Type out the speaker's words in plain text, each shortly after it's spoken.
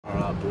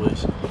Alright,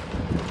 boys.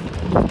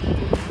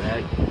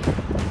 Back.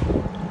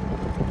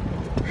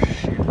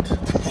 Shoot.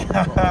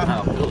 I don't know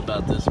how I feel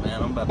about this,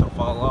 man. I'm about to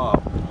fall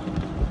off.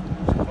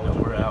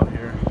 We're out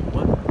here.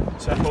 What?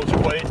 Does that hold your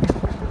weight?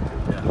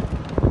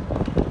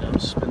 Yeah. I'm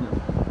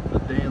spending a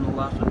day in the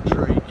life of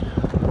Drake.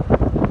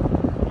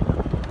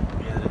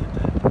 We had to get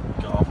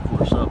that golf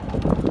course up.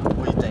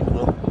 What do you think,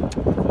 Will?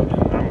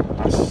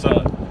 I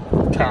suck.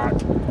 Cock.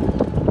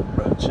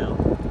 Bro, chill.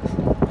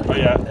 Oh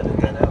yeah. Edit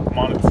that out.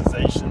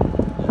 Monetization.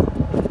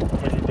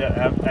 We need that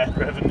ad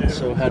revenue.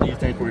 So how do you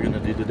think we're gonna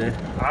do today?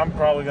 I'm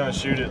probably gonna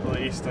shoot at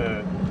least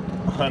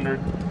 100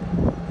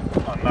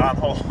 on 9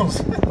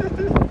 holes.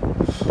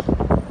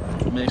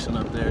 Mason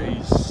up there, he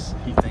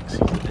thinks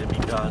he's a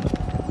demigod.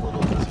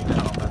 Little does he know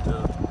I'm about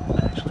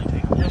to actually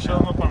take him. Yeah, show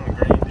him up on the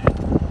green,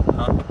 dude.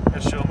 Huh? Yeah,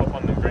 show him up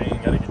on the green.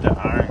 Gotta get that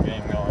iron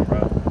game going,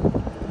 bro.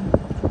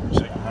 You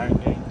say iron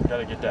game?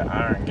 Gotta get that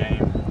iron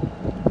game.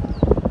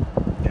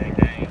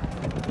 Gang.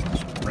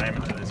 Just ram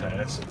it to his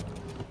ass.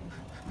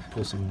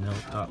 Pull some nail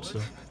top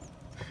stuff.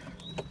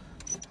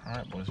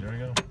 Alright, boys, here we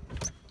go.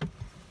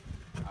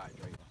 Alright,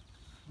 Drake.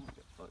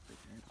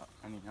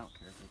 I mean, I don't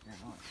care if they care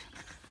or not.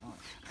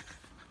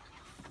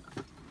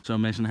 So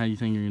Mason, how you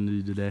think you're gonna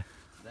do today?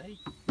 They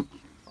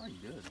probably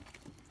good.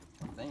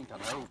 I think, I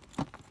hope.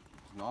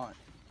 Not.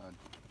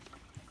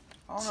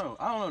 I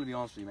don't know to be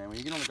honest with you, man. When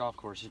you get on the golf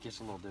course, it gets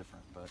a little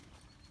different. But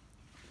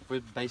if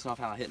we're based off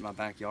how I hit in my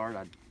backyard,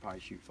 I'd probably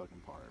shoot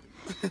fucking par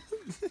every day.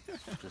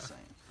 Just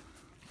saying.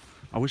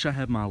 I wish I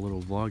had my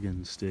little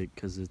vlogging stick,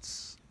 cause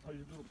it's Oh,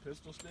 your little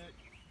pistol stick?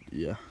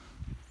 yeah,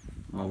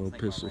 my I little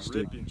think my pistol range-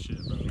 stick. Ripping shit,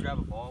 bro. Did you grab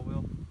a ball,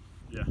 Will?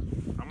 Yeah.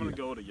 I'm gonna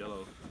go with a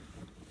yellow.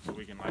 So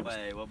we can like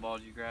Wait, what ball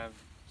did you grab?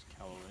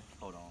 Callaway.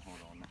 Hold on.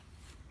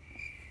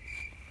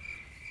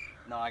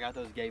 No, I got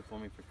those gave for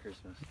me for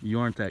Christmas. You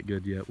aren't that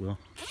good yet, Will.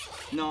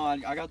 No, I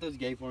got those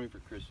gave for me for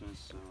Christmas,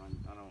 so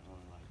I don't want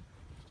to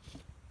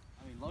like.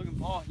 I mean, Logan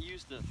Paul, he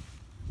used to.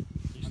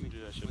 He used to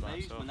do that shit by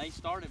himself. When they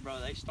started, bro,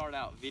 they started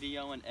out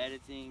videoing,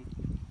 editing,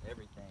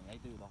 everything. They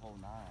do the whole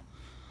 9.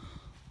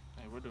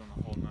 Hey, we're doing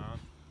a whole 9.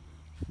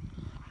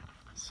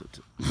 So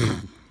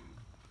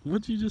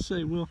what'd you just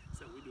say, Will?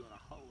 So we're doing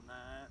a whole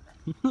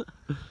 9.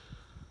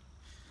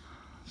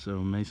 So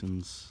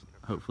Mason's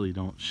hopefully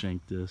don't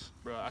shank this.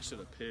 Bro, I should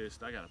have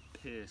pissed. I gotta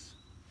piss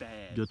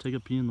bad. Go take a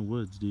pee in the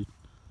woods, dude.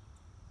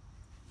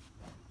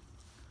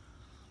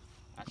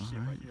 That shit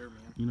Alright. right here,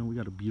 man. You know, we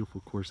got a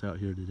beautiful course out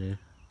here today.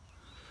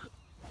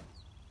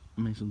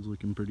 Mason's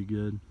looking pretty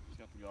good. He's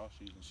got the golf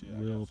shoes and shit.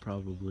 Will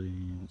probably,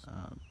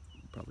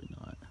 probably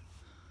not.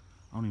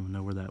 I don't even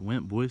know where that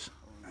went, boys.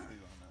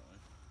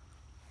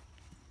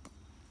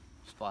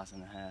 Splice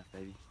and a half,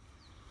 baby.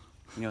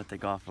 You know what the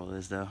golf roll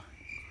is, though.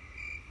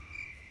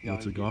 You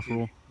What's a always get golf two-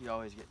 roll? You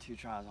always get 2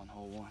 tries on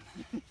hole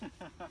 1.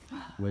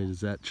 Wait,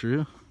 is that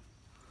true?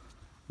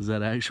 Is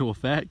that actual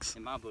facts?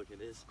 In my book,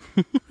 it is.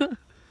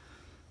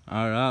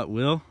 All right,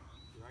 Will.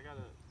 Dude, I got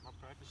my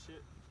practice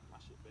shit. My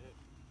shit bad.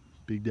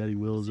 Big Daddy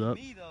Will's up.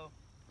 Me though,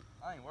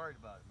 I ain't worried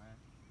about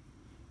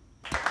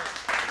it, man.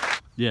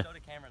 Yeah. Show the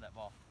camera that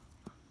ball.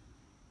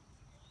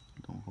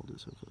 Don't hold it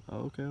so close.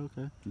 Oh, okay,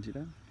 okay. You see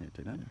that? Here,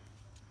 take that.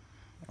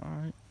 All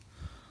right.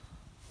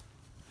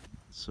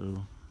 So,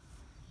 you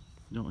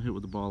don't hit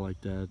with the ball like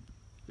that.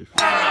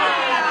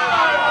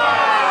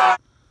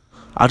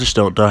 I just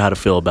don't know how to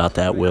feel about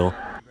that, Will. Let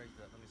me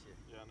see it.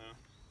 Yeah, I know.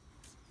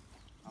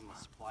 I'm a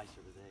splicer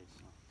today,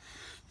 so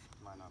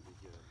it might not be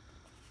good.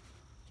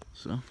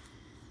 So,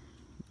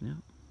 yeah.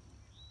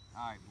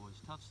 All right, boys.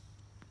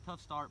 Tough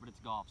start, but it's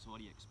golf. So what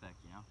do you expect?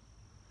 You know,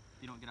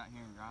 if you don't get out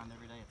here and grind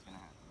every day, it's gonna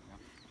happen. You know.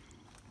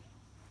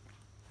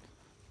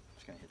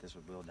 Just gonna hit this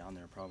with Will down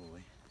there,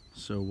 probably.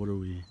 So, what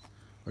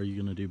are you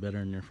gonna do better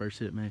in your first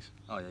hit, Mace?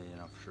 Oh yeah,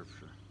 no, for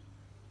sure.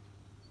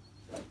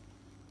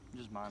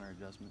 Just minor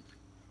adjustment.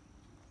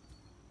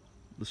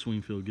 The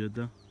swing feel good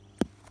though?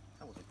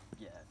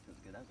 Yeah, it feels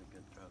good. That was a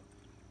good throw.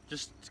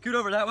 Just scoot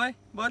over that way,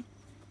 bud.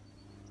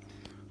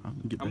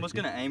 I'm just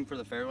gonna aim for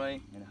the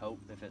fairway and hope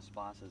if it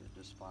splices, it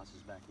just splices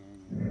back in.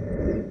 You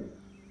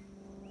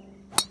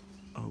know?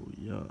 Oh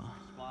yeah.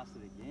 Splice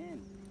it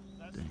again.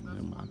 Dang,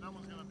 never mind. That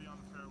one's gonna be on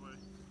the fairway.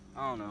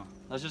 I don't know.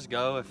 Let's just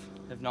go.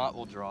 If not,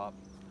 we'll drop.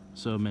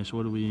 So, Mace,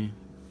 what do you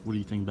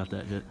think about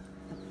that hit?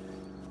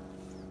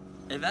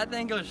 If that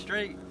thing goes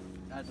straight,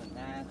 that's a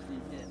nasty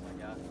hit, my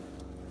guy.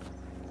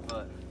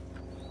 But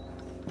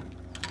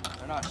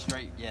they're not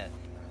straight yet.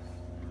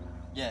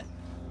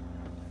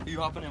 Who you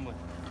hopping in with?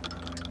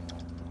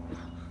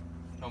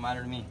 Don't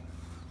matter to me.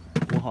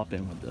 We'll hop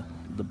in with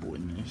the boy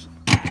Mace.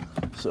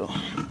 So,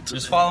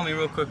 Just follow me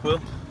real quick, Will.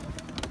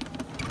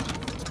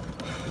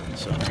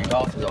 so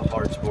Golf is a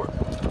hard sport.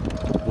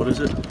 what is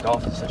it?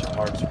 Golf is such a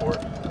hard sport.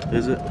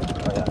 Is it?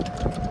 Oh yeah.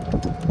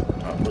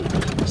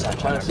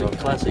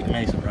 Classic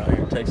Mason right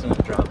here, texting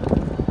and driving.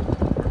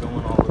 We're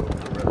going all over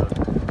the road.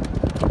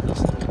 This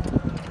little,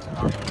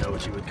 I don't even know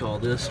what you would call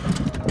this.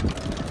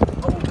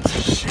 Oh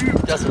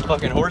shoot! Got some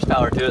fucking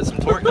horsepower to it, some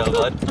torque though,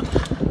 bud.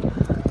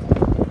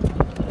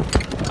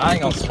 I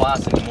ain't gonna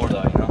splice anymore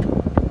though, you know.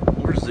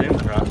 We're zooming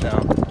right now.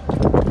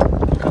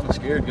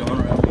 scared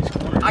going around these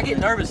corners. I get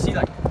nervous. See,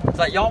 like, it's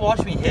like y'all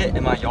watch me hit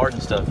in my yard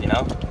and stuff, you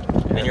know?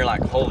 And you're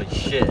like, holy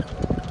shit.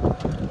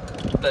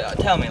 But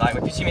tell me, like,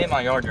 if you see me hit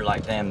my yard, you're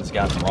like, damn, this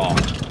guy's raw.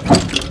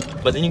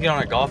 But then you get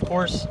on a golf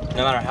course,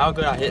 no matter how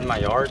good I hit in my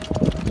yard,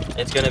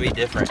 it's gonna be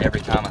different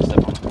every time I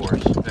step on the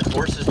course. The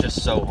course is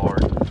just so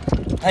hard.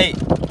 Hey,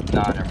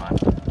 nah, never mind.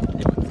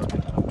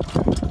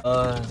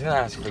 I was gonna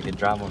ask if we could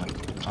drive on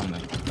the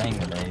thing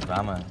today, but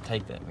I'm gonna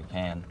take that if we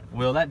can.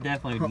 Will, that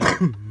definitely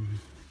Right in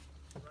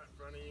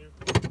front of you.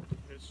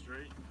 Hit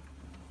straight.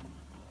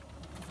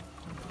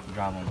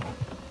 drive on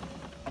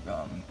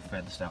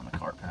fed this out in the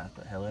cart path,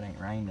 but hell, it ain't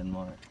rained in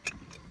what,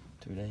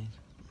 2 days?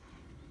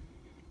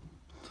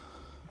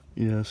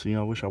 Yeah, see,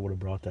 I wish I would have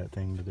brought that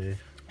thing today.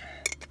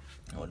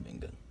 That would have been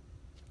good.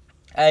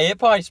 Hey, it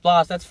probably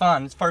spliced. That's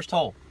fine. It's first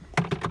hole.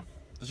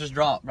 Let's just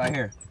drop right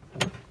here.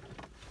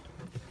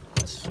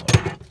 Just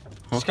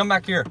come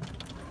back here.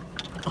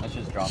 Let's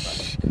just drop right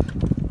here.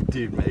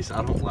 Dude, Mason,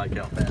 I don't like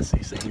how fast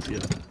these things go.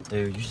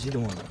 Dude, you see the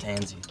ones at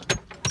Tansy.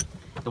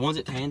 The ones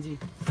at Tansy,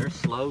 they're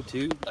slow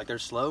too. Like, they're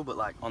slow, but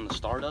like on the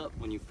startup,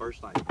 when you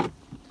first like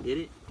hit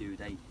it, dude,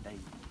 they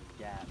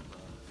gap, bro.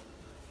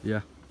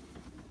 Yeah.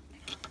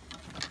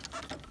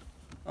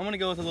 I'm gonna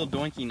go with a little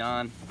doinky 9.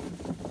 I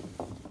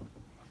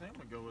think I'm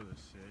gonna go with a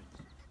 6.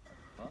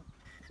 Huh?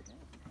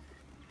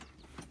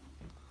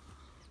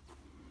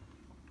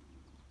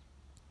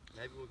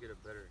 Maybe we'll get a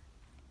better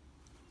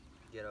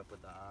get up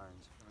with the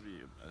irons. That'd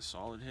be a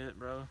solid hit,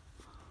 bro.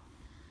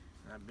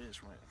 That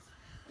bitch went.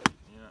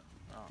 Yeah.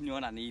 Oh. You know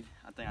what I need?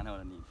 I think I know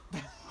what I need.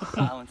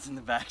 Silence in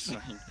the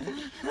backswing.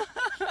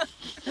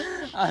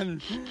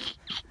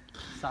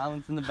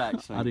 Silence in the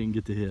backswing. I didn't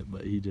get the hit,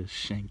 but he just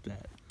shanked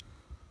that.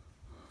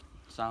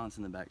 Silence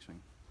in the backswing.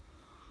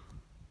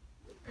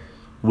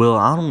 Will,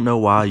 I don't know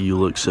why you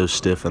look so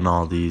stiff in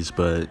all these,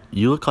 but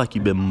you look like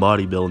you've been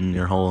bodybuilding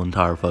your whole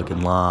entire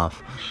fucking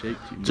life.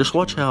 Just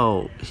watch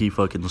how he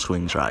fucking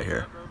swings right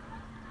here.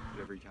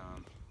 Every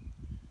time.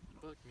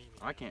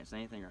 I can't say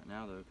anything right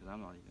now though, because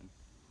I'm not even.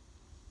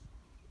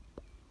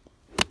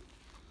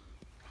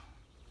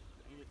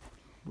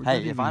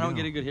 Hey, if I don't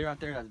get a good hit right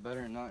there, that's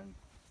better than nothing.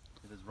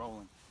 If it's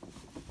rolling.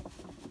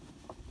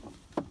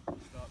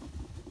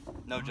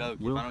 No joke.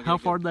 Will, how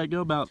far did that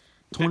go? About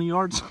 20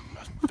 yards?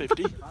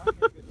 50. If I don't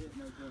get a good hit,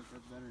 no joke.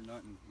 That's better than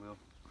nothing, Will.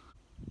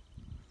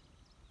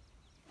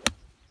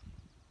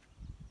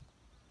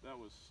 That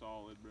was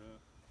solid, bro.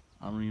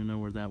 I don't even know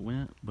where that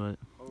went, but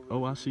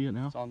oh, I see it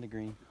now. It's on the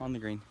green. On the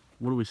green.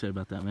 What do we say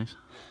about that, Mace?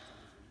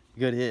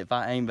 Good hit. If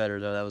I aim better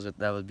though,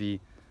 that would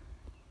be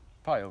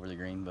probably over the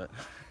green, but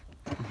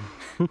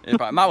it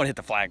probably might would hit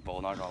the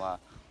flagpole. Not gonna lie.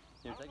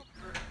 Here, take it.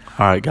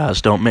 Alright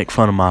guys, don't make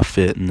fun of my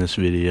fit in this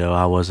video.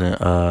 I wasn't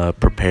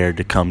prepared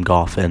to come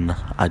golfing.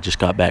 I just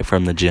got back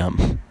from the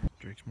gym.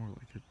 Drake's more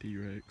like a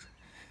T-Rex.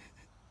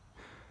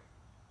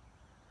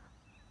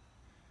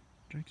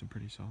 Drake's a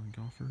pretty solid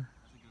golfer.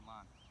 That's a good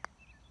line.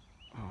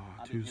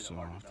 Oh, I too didn't hit it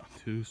hard soft.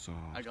 enough. Too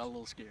soft. I got a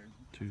little scared.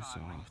 Too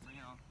soft. Bring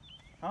it on.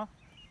 Huh?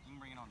 You can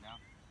bring it on down.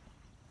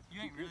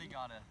 You ain't really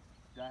gotta.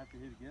 Do I have to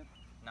hit again?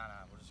 Nah,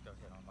 we'll just go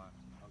hit on mine.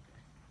 Okay.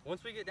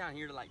 Once we get down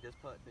here to like this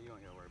putt, then you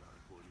don't gotta worry about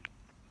recording.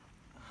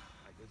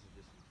 Like this is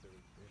just some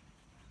silly shit.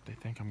 They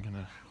think I'm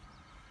gonna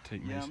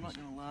take Yeah, Mason's. I'm not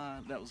gonna lie.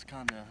 That was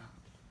kind of.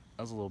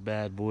 That was a little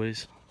bad,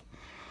 boys.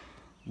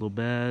 A little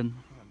bad. I'm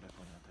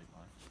definitely gonna take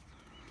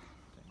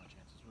my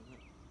chances with it.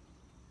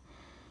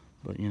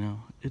 But you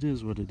know, it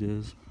is what it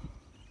is.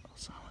 Oh,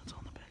 silence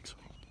on the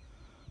backswing.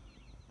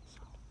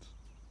 Silence.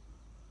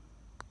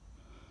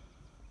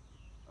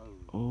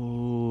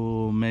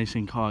 Oh,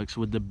 Mason Cox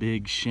with the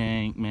big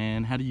shank,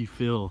 man. How do you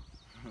feel?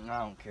 I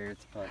don't care.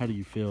 It's putting. How do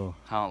you feel?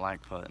 I don't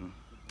like putting.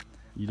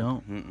 You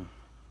don't? Mm-mm.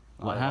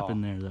 What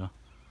happened there, though?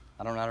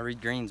 I don't know how to read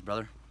greens,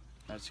 brother.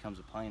 That just comes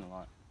with playing a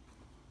lot.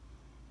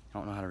 I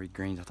don't know how to read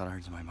greens. I thought I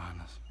heard somebody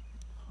behind us.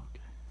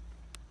 Okay.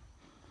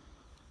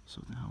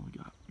 So now we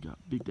got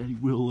Big Daddy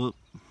Will up.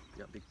 We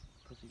got big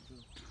pussy Will.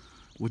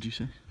 What'd you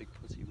say? Big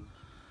pussy Will.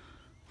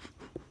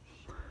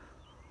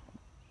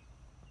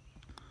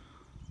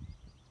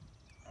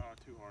 Oh,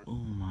 too hard. Oh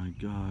my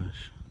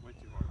gosh. Way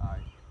too hard.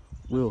 Alright.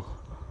 Will,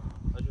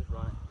 Let's just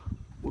run it.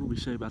 what do we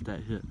say about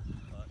that hit?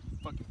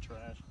 Fucking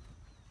trash.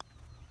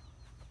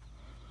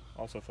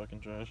 Also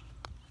fucking trash.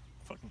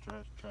 Fucking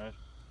trash. Trash.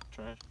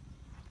 Trash.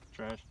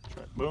 Trash.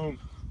 Trash. Boom.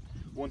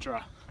 One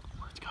try.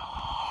 Let's go.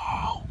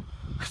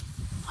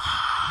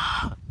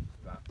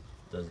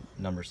 Does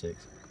number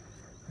 6.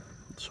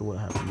 So what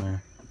happened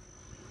there?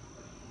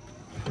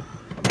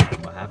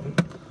 What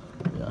happened?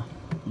 Yeah.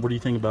 What do you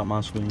think about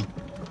my swing?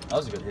 That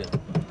was a good hit.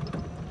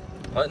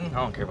 Putting? I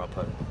don't care about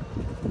putting.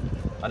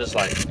 I just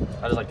like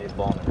the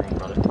ball in the green,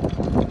 brother.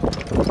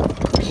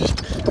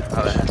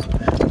 My bad.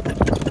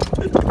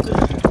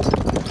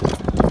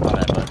 My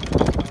bad, bud.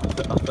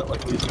 I felt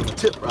like we was gonna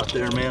tip right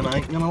there, man. I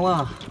ain't gonna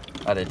lie.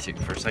 I did too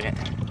for a second.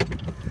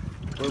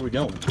 Where are we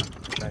going?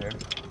 Right here.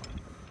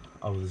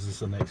 Oh, is this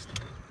the next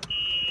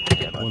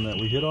Yeah, bud. one that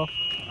we hit off?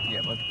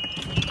 Yeah, bud.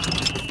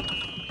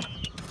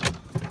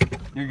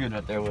 You're good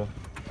right there, Will.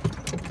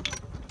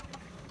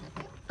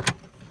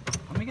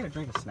 me get a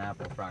drink of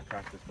Snapple before I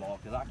crack this ball,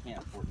 because I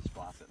can't afford to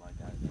splice it like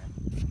that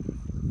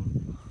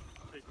again.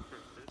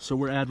 So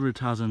we're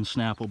advertising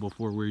Snapple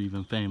before we're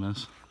even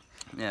famous.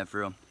 Yeah,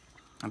 for real.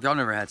 If y'all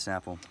never had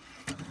Snapple,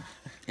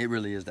 it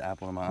really is the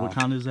apple of my eye. What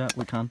kind is that?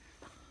 What kind?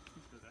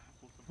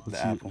 The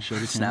Let's see, apple. show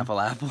the camera.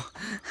 Snapple apple.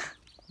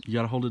 You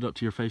gotta hold it up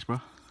to your face, bro.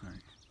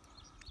 Alright.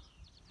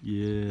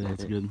 Yeah,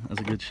 that's good.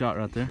 That's a good shot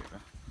right there.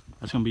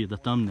 That's gonna be the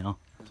thumbnail.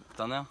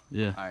 Thumbnail?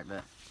 Yeah. Alright,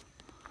 bet.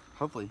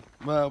 Hopefully.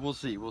 Well, we'll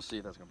see. We'll see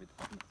if that's gonna be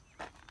the thumbnail.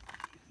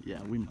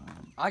 Yeah, we might.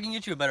 I can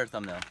get you a better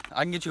thumbnail.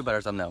 I can get you a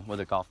better thumbnail with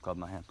a golf club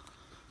in my hand.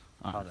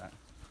 How's that?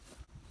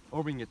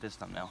 Or we can get this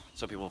thumbnail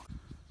so people.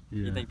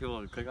 Yeah. You think people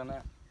would click on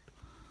that?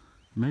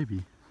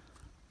 Maybe.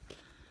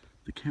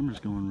 The camera's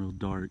going real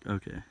dark.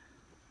 Okay.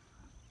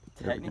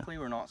 Technically,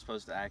 we're not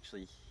supposed to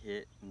actually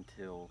hit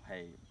until.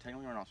 Hey,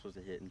 technically, we're not supposed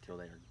to hit until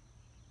they're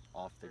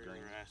off the green.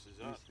 Your ass is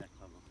up. Oh,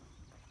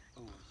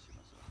 I see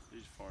myself. He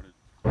just farted.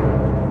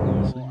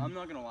 Well, I'm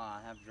not gonna lie.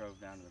 I have drove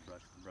down to the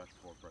brush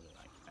before further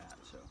like that,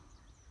 so.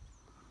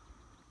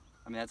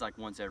 I mean, that's like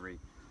once every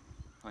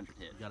 100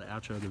 hits. You gotta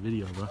outro the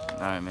video, bro. All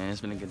right, man.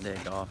 It's been a good day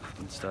of golf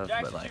and stuff,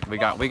 but like we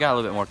got a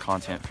little bit more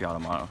content for y'all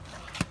tomorrow.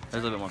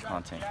 There's a little bit more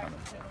content coming.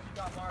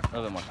 A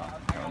little bit more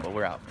content coming, but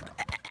we're out for now.